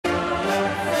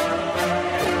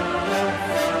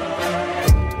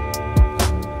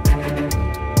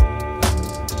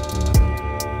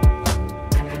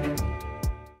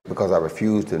because I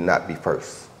refuse to not be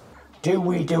first. Do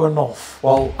we do enough?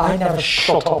 Well, I never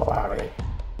shut up about it.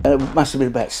 It must have been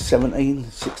about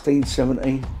 16,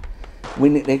 17. We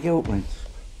nicked their guilt rings.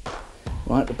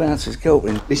 Right, the bouncers' guilt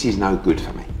rings. This is no good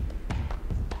for me.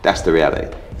 That's the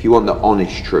reality. If you want the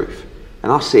honest truth,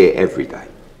 and I see it every day.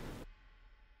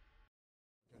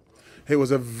 It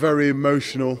was a very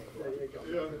emotional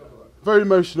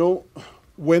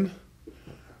win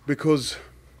because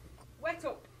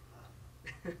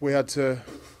we had to.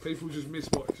 People just miss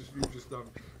what you've just done.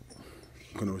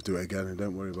 I can always do it again, and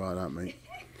don't worry about that, mate.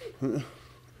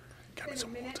 Get me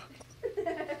some water.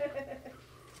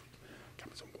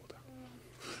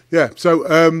 Yeah, so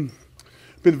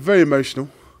been very emotional.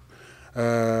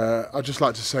 I'd just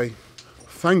like to say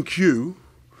thank you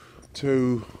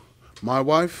to my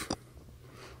wife,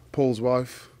 Paul's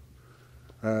wife,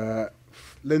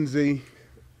 Lindsay,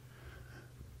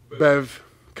 Bev,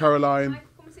 Caroline,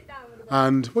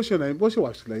 and what's your name? What's your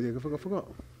wife's lady? I forgot.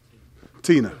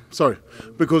 Tina. Sorry,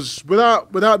 because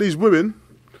without these women,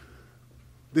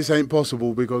 this ain't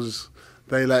possible because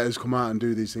they let us come out and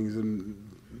do these things, and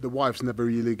the wives never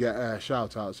really get a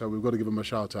shout out, so we've got to give them a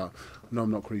shout out. No,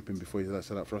 I'm not creeping before you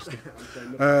say that, Frosty.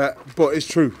 But it's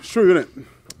true, isn't it?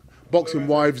 Boxing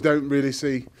wives don't really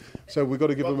see, so we've got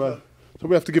to give them a. So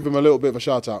we have to give them a little bit of a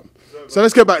shout out. So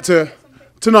let's get back to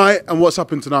tonight and what's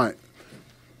happened tonight.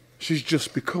 She's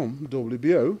just become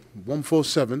WBO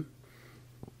 147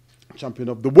 champion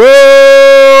of the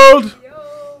world.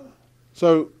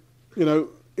 So, you know,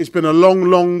 it's been a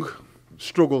long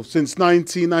struggle since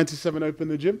 1997 opened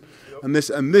the gym, and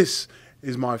this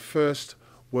is my first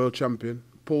world champion,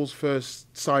 Paul's first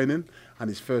signing, and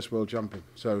his first world champion.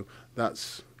 So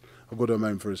that's a good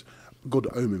omen for us. Good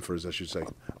omen for us, I should say.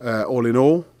 All in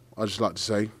all, I'd just like to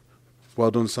say, well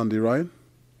done, Sandy Ryan.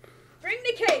 Bring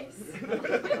the cakes.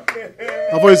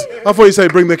 I thought you say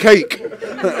bring the cake. I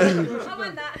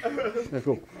want that. Yeah,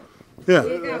 cool. Yeah.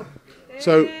 There you go.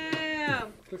 So.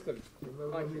 Clifton.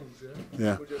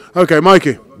 Yeah. Okay,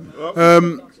 Mikey.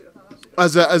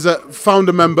 As a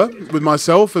founder member with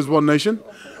myself as One Nation,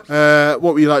 what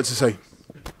would you like to say?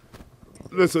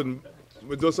 Listen,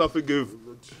 we just have to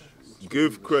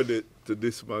give credit to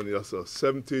this man. Yes,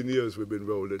 17 years we've been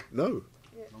rolling. No,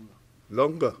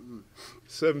 longer.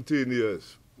 17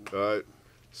 years. Right.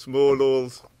 Small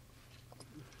holes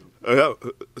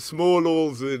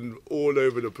in all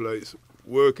over the place.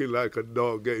 Working like a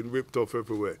dog, getting ripped off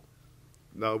everywhere.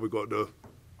 Now we got the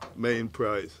main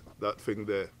prize, that thing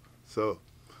there. So,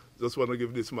 just want to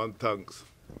give this man thanks.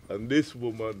 And this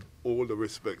woman, all the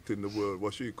respect in the world,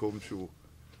 what she come through.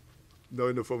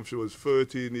 Knowing her from she was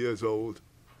 13 years old,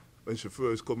 when she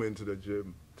first come into the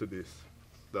gym, to this,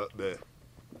 that there.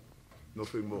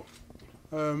 Nothing more.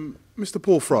 Mr.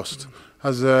 Paul Frost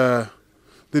has the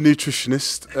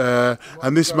nutritionist,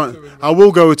 and this man, I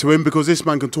will go to him because this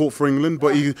man can talk for England,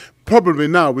 but he probably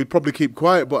now, we'd probably keep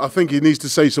quiet, but I think he needs to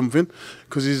say something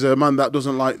because he's a man that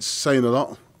doesn't like saying a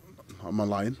lot. Am I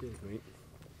lying?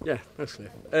 Yeah, that's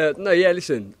clear. No, yeah,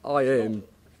 listen,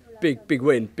 big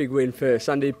win for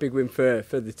Sandy, big win for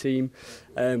the team.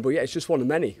 But yeah, it's just one of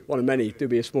many. Do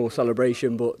be a small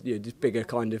celebration, but you know, just bigger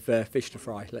kind of fish to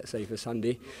fry, let's say, for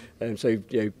Sandy. So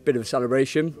you know, bit of a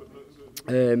celebration,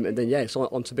 and then yeah, it's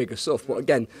on to bigger stuff. But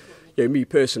again, you know, me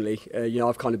personally, you know,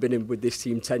 I've kind of been in with this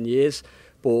team 10 years,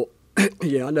 but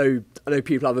yeah, I know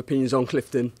people have opinions on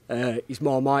Clifton. He's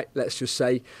Marmite, let's just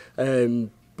say,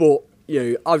 but you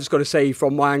know, I've just got to say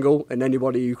from my angle, and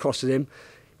anybody who crosses him,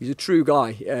 he's a true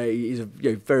guy. He's a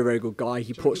very, very good guy.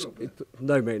 He puts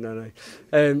no, mate, no,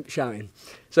 shouting.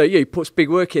 So yeah, he puts big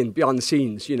work in behind the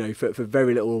scenes. You know, for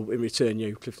very little in return. You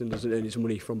know, Clifton doesn't earn his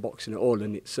money from boxing at all,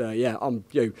 and it's yeah, I'm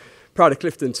proud of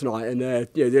Clifton tonight. And the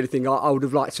only thing I would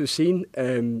have liked to have seen,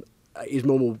 his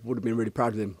mum would have been really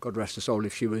proud of him. God rest her soul.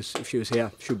 If she was here,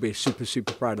 she'd be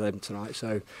super proud of them tonight.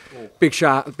 So big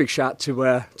shout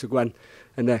to Gwen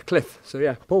and Cliff. So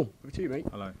yeah, Paul, over to you, mate.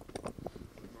 Hello.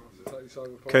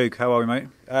 Coog, how are we, mate?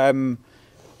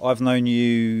 I've known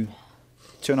you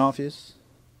 2.5 years.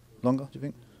 Longer, do you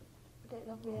think? A bit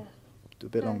longer, yeah. A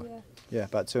bit longer. Yeah,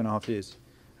 about 2.5 years.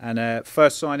 And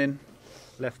first signing,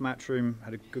 left Matchroom,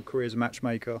 had a good career as a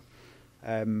matchmaker.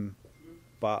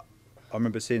 But I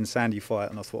remember seeing Sandy fight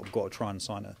and I thought, I've got to try and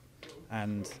sign her.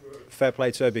 And fair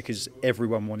play to her because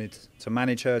everyone wanted to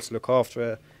manage her, to look after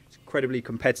her. It's an incredibly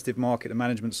competitive market, the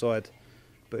management side.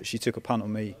 But she took a punt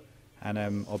on me. And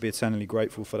I'll be eternally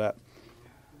grateful for that.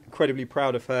 Incredibly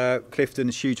proud of her. Clifton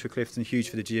is huge for Clifton, huge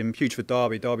for the gym, huge for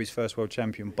Derby. Derby's first world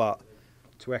champion. But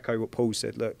to echo what Paul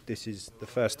said, look, this is the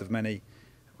first of many.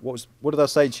 What did I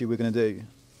say to you we're going to do?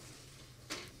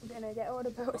 We're going to get all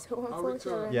the belts at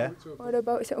 147. Yeah. All the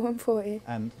belts at 140.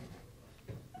 And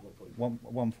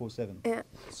 147. Yeah.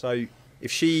 So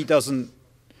if she doesn't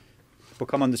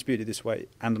become undisputed this weight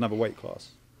and another weight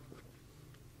class,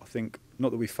 I think,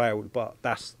 not that we failed, but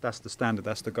that's the standard,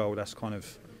 that's the goal. That's kind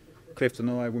of Clifton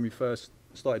and I, when we first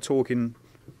started talking,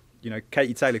 you know,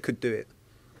 Katie Taylor could do it.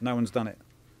 No one's done it.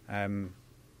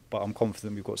 But I'm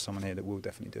confident we've got someone here that will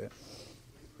definitely do it.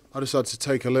 I decided to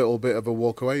take a little bit of a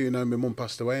walk away. You know, my mum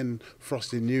passed away and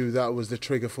Frosty knew that was the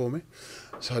trigger for me.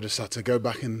 So I just had to go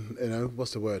back and, you know,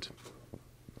 what's the word?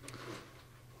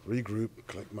 Regroup,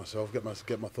 collect myself,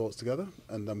 get my thoughts together,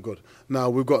 and I'm good. Now,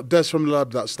 we've got Des from the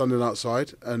lab that's standing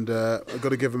outside, and I've got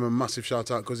to give him a massive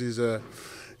shout out because he's the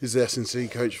S&C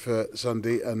coach for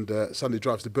Sandy, and Sandy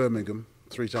drives to Birmingham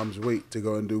 3 times a week to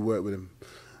go and do work with him.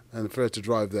 And for her to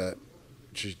drive there,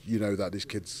 you know that this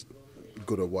kid's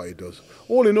good at what he does.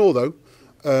 All in all, though,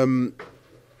 we'll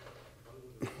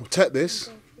take this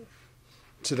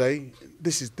today.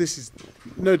 This is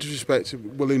no disrespect.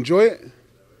 We'll enjoy it,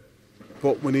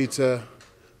 but we need to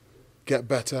get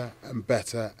better and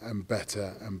better and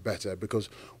better and better, because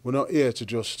we're not here to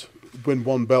just win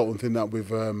one belt and think that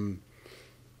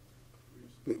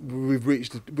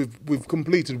we've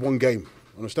completed one game.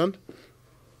 Understand?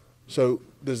 So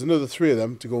there's another 3 of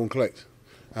them to go and collect.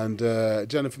 And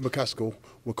Jennifer McCaskill,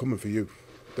 we're coming for you.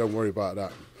 Don't worry about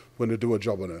that. We're going to do a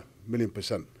job on her,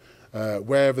 1,000,000%.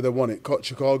 Wherever they want it,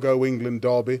 Chicago, England,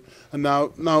 Derby. And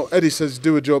now Eddie says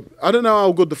do a job. I don't know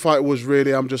how good the fight was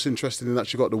really. I'm just interested in that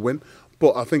she got the win.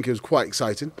 But I think it was quite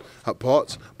exciting at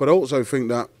parts. But I also think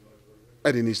that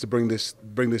Eddie needs to bring this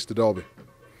to Derby.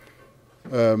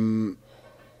 I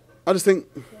just think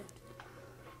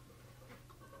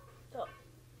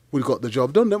we got the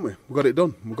job done, didn't we? We got it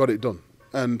done.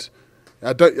 And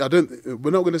I don't.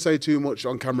 We're not going to say too much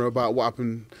on camera about what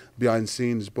happened behind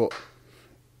scenes, but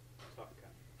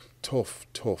tough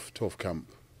camp.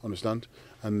 Understand?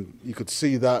 And you could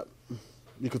see that.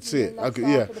 You could see it.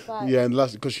 Yeah, and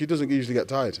because she doesn't usually get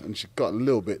tired, and she got a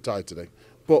little bit tired today.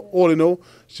 But all in all,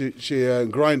 she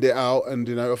grinded it out, and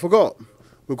you know, I forgot.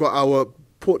 We've got our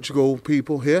Portugal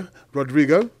people here,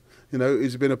 Rodrigo. You know,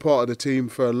 he's been a part of the team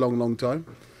for a long time.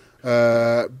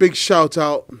 Big shout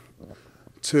out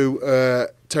to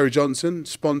Terry Johnson,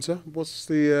 sponsor. What's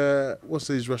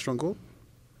his restaurant called?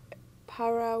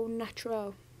 Parel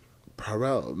Natural.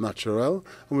 And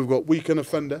we've got Weekend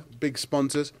Offender, big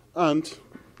sponsors, and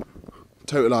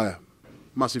Total Liar,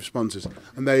 massive sponsors.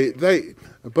 And they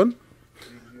bun,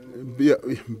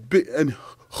 and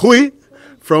Hui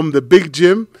from the big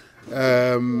gym,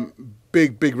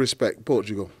 big respect,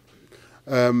 Portugal.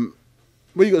 What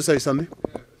are you got to say, Sandy?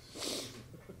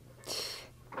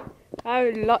 I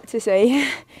have a lot to say,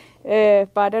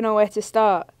 but I don't know where to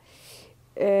start.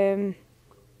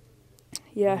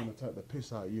 Yeah. I'm going to take the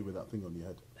piss out of you with that thing on your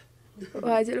head.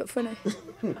 Why does it look funny?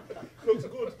 Looks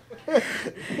good.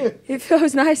 It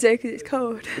feels nicer because it's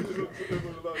cold.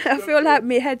 I feel like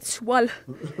my head swell.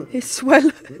 It's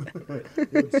swell.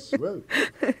 It's swell.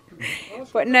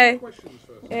 But no.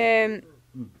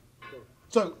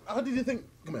 So, how did you think?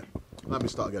 Come here. Let me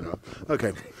start again. Right?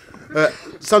 Okay.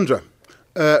 Sandra,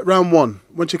 round 1,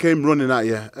 when she came running at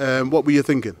you, what were you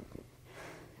thinking?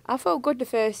 I felt good the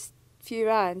first few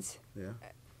rounds. Yeah.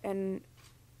 And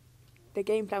the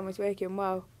game plan was working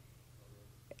well.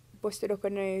 Busted up her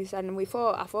nose, and I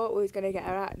thought we was going to get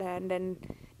her out there, and then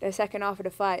the second half of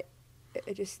the fight,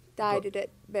 it just died a bit.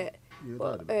 But,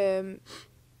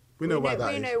 we know why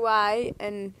that is. We know why,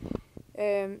 and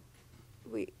there's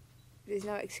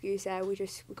no excuse there. We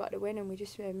got the win, and we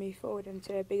just moved forward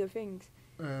into bigger things.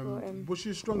 Was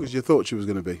she as strong as you thought she was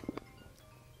going to be?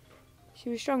 She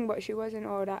was strong, but she wasn't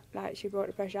all that. Like, she brought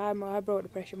the pressure. I brought the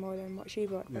pressure more than what she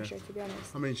brought the pressure, to be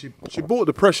honest. I mean, she brought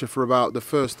the pressure for about the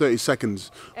first 30 seconds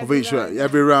of each round.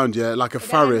 Every round, yeah, like a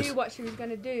Faris. I knew what she was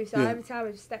going to do, so every time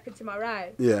I just stepped into my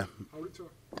right. Yeah.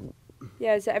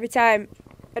 Yeah, so every time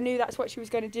I knew that's what she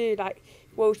was going to do. Like,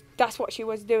 well, that's what she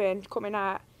was doing, coming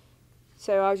out.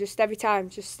 So I was just, every time,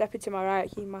 just step into my right,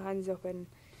 keep my hands up. And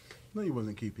no, you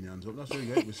wasn't keeping your hands up. That's what you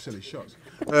get with silly shots.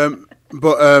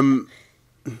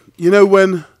 You know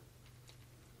when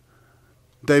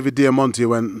David Diamante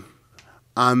went,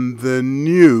 and the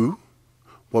new,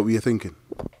 what were you thinking?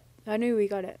 I knew we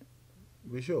got it.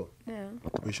 We sure? Yeah.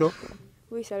 We sure?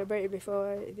 We celebrated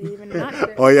before they even announced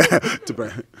it. Oh yeah,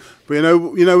 but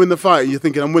you know, in the fight, you're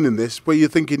thinking, I'm winning this. What are you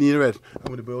thinking in your head? I'm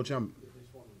going to be world champ.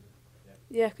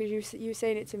 Yeah, because you were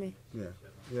saying it to me.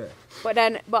 Yeah. But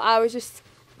I was just,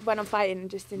 when I'm fighting,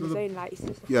 just in the zone, like. It's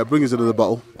just bring us another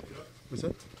bottle. What's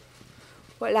that?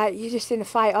 But like, you're just in a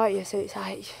fight, aren't you? So it's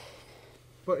like.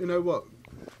 But you know what?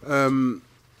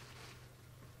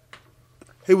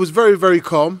 He was very, very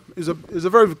calm. It was a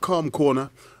very calm corner.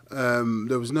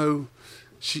 There was no...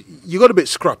 you got a bit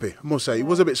scrappy, I must say. It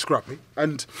was a bit scrappy.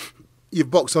 And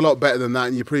you've boxed a lot better than that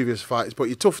in your previous fights, but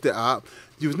you toughed it out.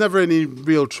 You was never any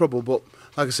real trouble, but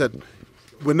like I said,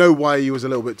 we know why you was a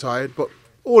little bit tired. But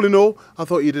all in all, I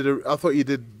thought you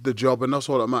did the job, and that's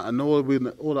all that matters. And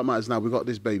all that matters now, we got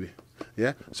this baby.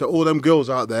 Yeah? So all them girls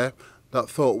out there that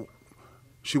thought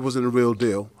she wasn't a real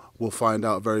deal will find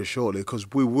out very shortly, because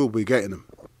we will be getting them.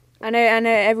 I know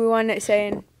everyone that's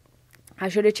saying, I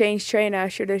should have changed trainer, I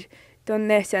should have done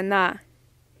this and that.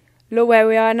 Look where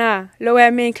we are now. Look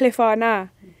where me and Cliff are now.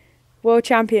 World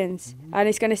champions. And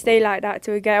it's going to stay like that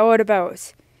till we get all the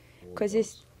belts. Because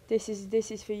this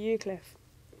is for you, Cliff.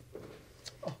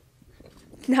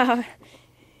 No.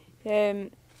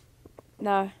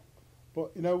 No.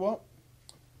 But you know what,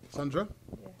 Sandra?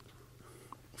 Yeah.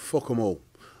 Fuck them all.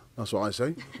 That's what I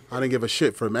say. I don't give a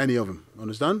shit from any of them.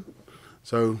 Understand?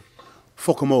 So,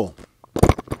 fuck them all.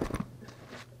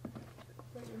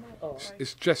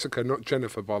 It's Jessica, not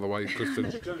Jennifer, by the way, Clifton.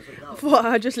 I thought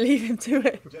I'd just leave him to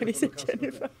it when he said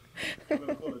Jennifer.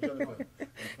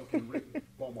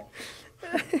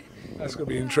 That's going to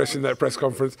be interesting, that press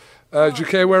conference. Do you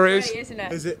care where it is? Great, isn't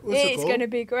it? It's going to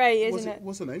be great, isn't it?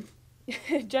 What's her name?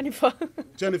 Jennifer.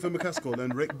 Jennifer McCaskill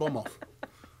and Rick Bomoff.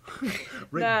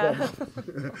 Rick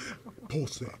Bomoff.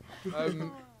 Pussy.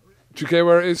 Do you care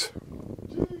where it is?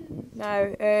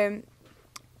 No.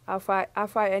 I'll fight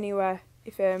anywhere.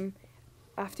 If I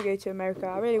have to go to America,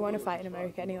 I really want to fight in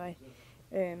America anyway.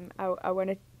 I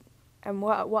want to, and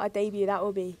what a debut that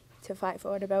will be, to fight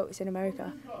for all the belts in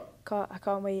America. I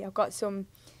can't wait. I've got some.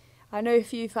 I know a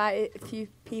few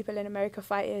people in America,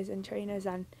 fighters and trainers,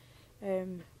 and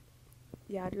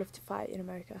yeah, I'd love to fight in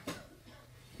America.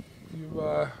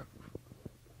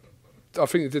 I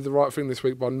think you did the right thing this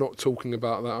week by not talking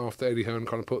about that after Eddie Hearn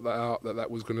kind of put that out, that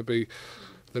was going to be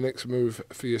the next move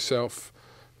for yourself.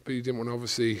 But you didn't want to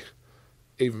obviously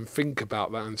even think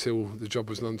about that until the job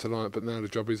was done tonight, but now the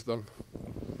job is done.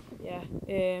 Yeah.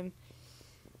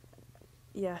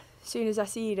 Yeah. As soon as I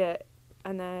seen it,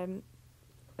 and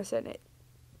I sent it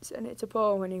to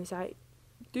Paul when he was like,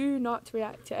 do not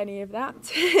react to any of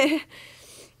that.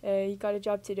 You got a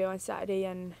job to do on Saturday,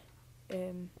 and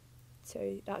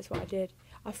so that's what I did.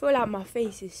 I feel like my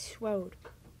face is swelled.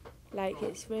 Like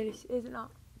it's really, isn't it?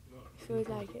 It feels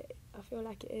like it. I feel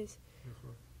like it is.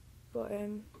 But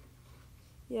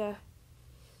yeah,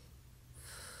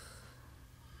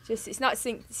 just it's not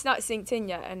synced in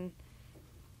yet, and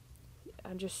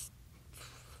I'm just,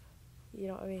 you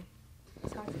know what I mean.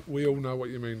 We all know what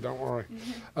you mean, don't worry.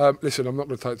 Listen, I'm not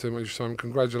going to take too much time.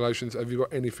 Congratulations. Have you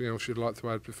got anything else you'd like to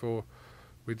add before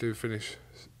we do finish,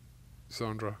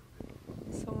 Sandra?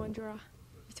 Sandra,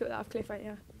 you took that off Cliff, ain't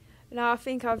you? No, I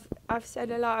think I've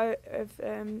said a lot of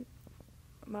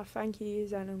my thank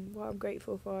yous and what I'm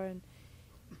grateful for, and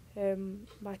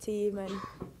my team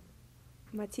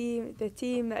the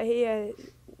team that are here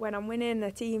when I'm winning,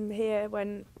 the team here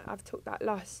when I've took that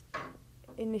loss,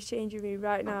 in this changing room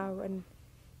right now,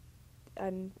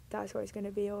 and that's what it's going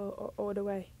to be all the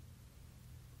way.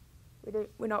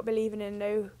 We're not believing in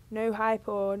no hype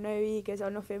or no egos or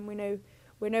nothing. We know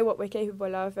what we're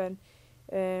capable of, and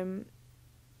I'm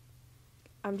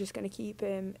just going to keep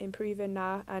improving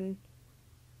now, and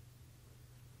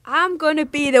I'm going to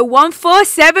be the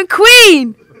 147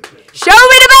 queen. Show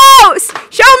me the belts.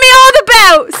 Show me all the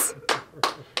belts.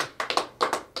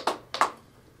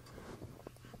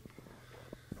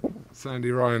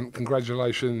 Sandy Ryan,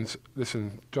 congratulations.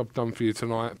 Listen, job done for you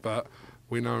tonight, but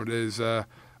we know there's a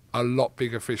lot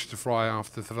bigger fish to fry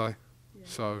after today. Yeah.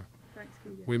 So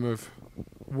we move.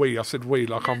 I said we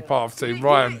like I'm part of Team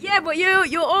Ryan. Yeah, but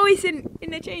you're always in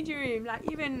the changing room. Like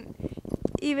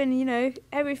even you know,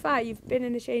 every fight you've been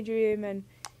in the changing room, and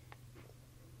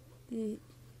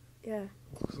yeah.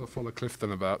 Because I follow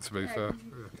Clifton about, to be fair.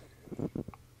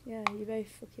 Yeah, you're both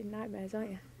fucking nightmares,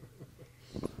 aren't you?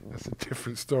 That's a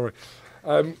different story.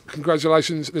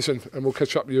 Congratulations. Listen, and we'll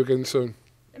catch up with you again soon.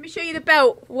 Let me show you the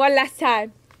belt one last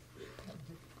time.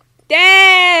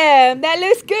 Damn, that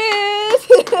looks good.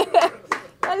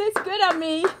 That looks good on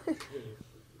me.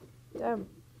 Damn,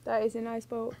 that is a nice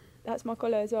belt. That's my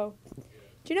colour as well.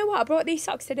 Do you know what? I brought these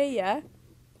socks today, yeah? Do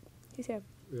you see them?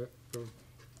 Yeah, go on.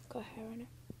 Got hair on it.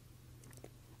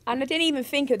 And I didn't even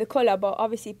think of the colour, but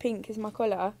obviously pink is my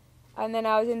colour. And then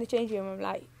I was in the changing room, I'm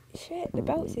like, shit, the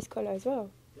belt's this colour as well.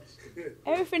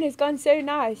 Everything has gone so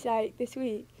nice, like, this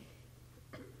week.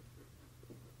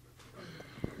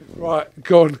 Right,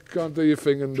 go on, do your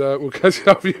thing, and we'll catch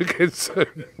up with you again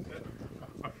soon.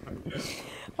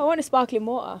 I want a sparkling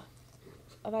water.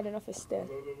 I've had enough of still.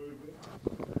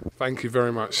 Thank you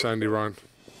very much, Sandy Ryan.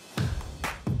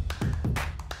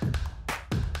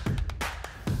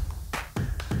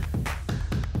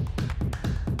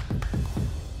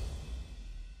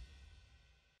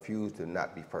 Refuse to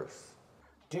not be first.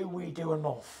 Do we do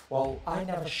enough? Well, I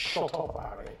never shut up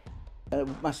about it. It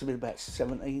must have been about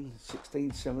 17,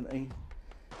 16, 17.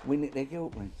 We nicked their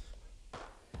girlfriends.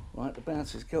 Right, the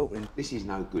bouncers' girlfriends. This is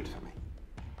no good for me.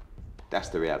 That's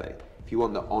the reality. If you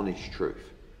want the honest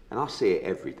truth, and I see it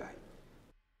every day,